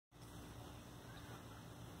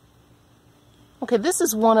Okay, this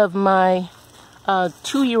is one of my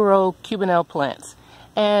 2-year-old Cubanelle plants,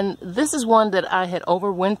 and this is one that I had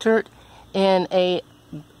overwintered in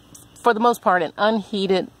for the most part, an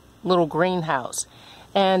unheated little greenhouse.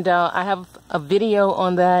 And I have a video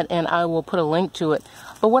on that, and I will put a link to it.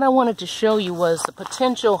 But what I wanted to show you was the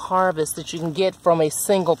potential harvest that you can get from a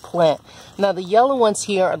single plant. Now, the yellow ones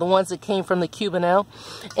here are the ones that came from the Cubanelle,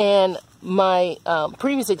 and my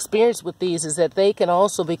previous experience with these is that they can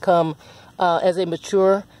also become, as they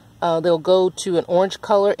mature, they'll go to an orange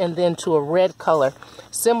color and then to a red color,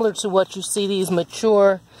 similar to what you see these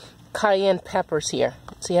mature cayenne peppers here.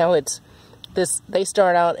 See how it's this? They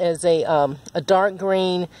start out as a dark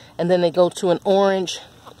green, and then they go to an orange,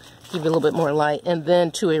 give you a little bit more light, and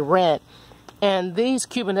then to a red. And these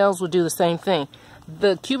Cubanelles will do the same thing.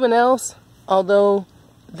 The Cubanelles, although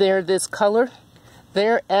they're this color,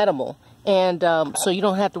 they're edible. And so you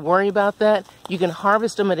don't have to worry about that. You can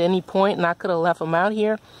harvest them at any point, and I could have left them out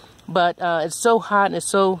here. But it's so hot and it's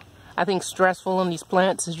so, I think, stressful on these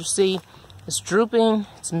plants. As you see, it's drooping.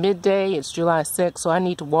 It's midday. It's July 6th, so I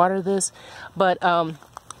need to water this. But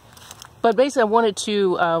basically I wanted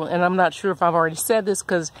to, and I'm not sure if I've already said this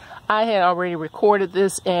because I had already recorded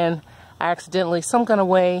this and I accidentally, some kind of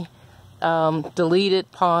way,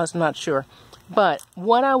 deleted, paused, not sure. But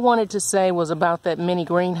what I wanted to say was about that mini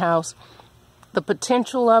greenhouse, the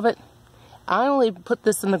potential of it. I only put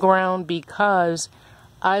this in the ground because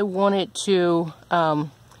I wanted to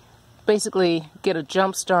basically get a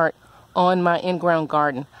jump start on my in-ground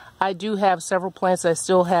garden. I do have several plants I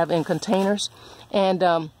still have in containers, and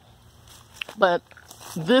but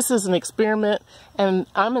this is an experiment, and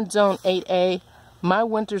I'm in zone 8A. My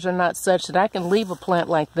winters are not such that I can leave a plant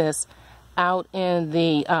like this out in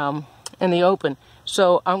the open.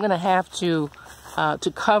 So I'm going to have to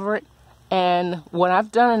cover it. And what I've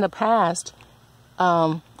done in the past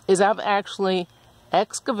is I've actually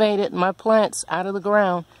excavated my plants out of the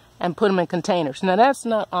ground and put them in containers. Now that's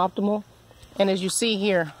not optimal, and as you see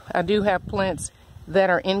here, I do have plants that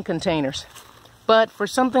are in containers. But for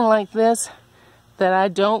something like this that I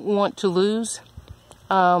don't want to lose,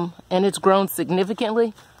 and it's grown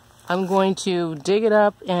significantly, I'm going to dig it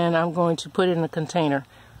up and I'm going to put it in a container.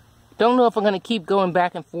 Don't know if I'm going to keep going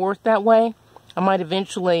back and forth that way. I might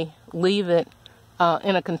eventually leave it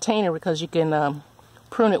in a container because you can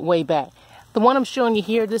prune it way back. The one I'm showing you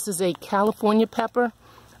here, this is a California pepper,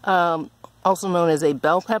 also known as a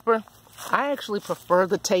bell pepper. I actually prefer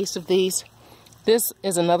the taste of these. This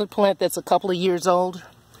is another plant that's a couple of years old.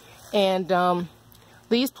 And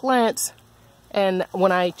these plants, and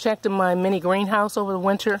when I checked in my mini greenhouse over the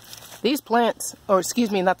winter, these plants, or excuse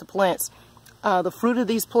me, not the plants, the fruit of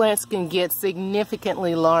these plants can get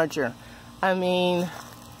significantly larger. I mean,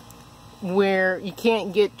 where you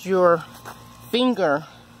can't get your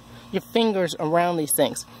fingers around these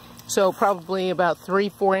things. So probably about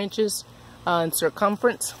 3-4 inches in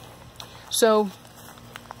circumference. So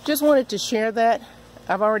just wanted to share that.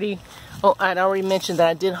 I'd already mentioned that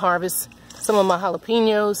I did harvest some of my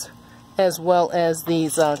jalapenos as well as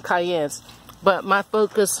these cayennes. But my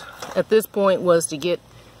focus at this point was to get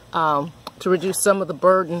to reduce some of the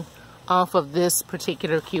burden off of this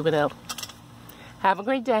particular Cubanelle. Have a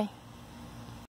great day.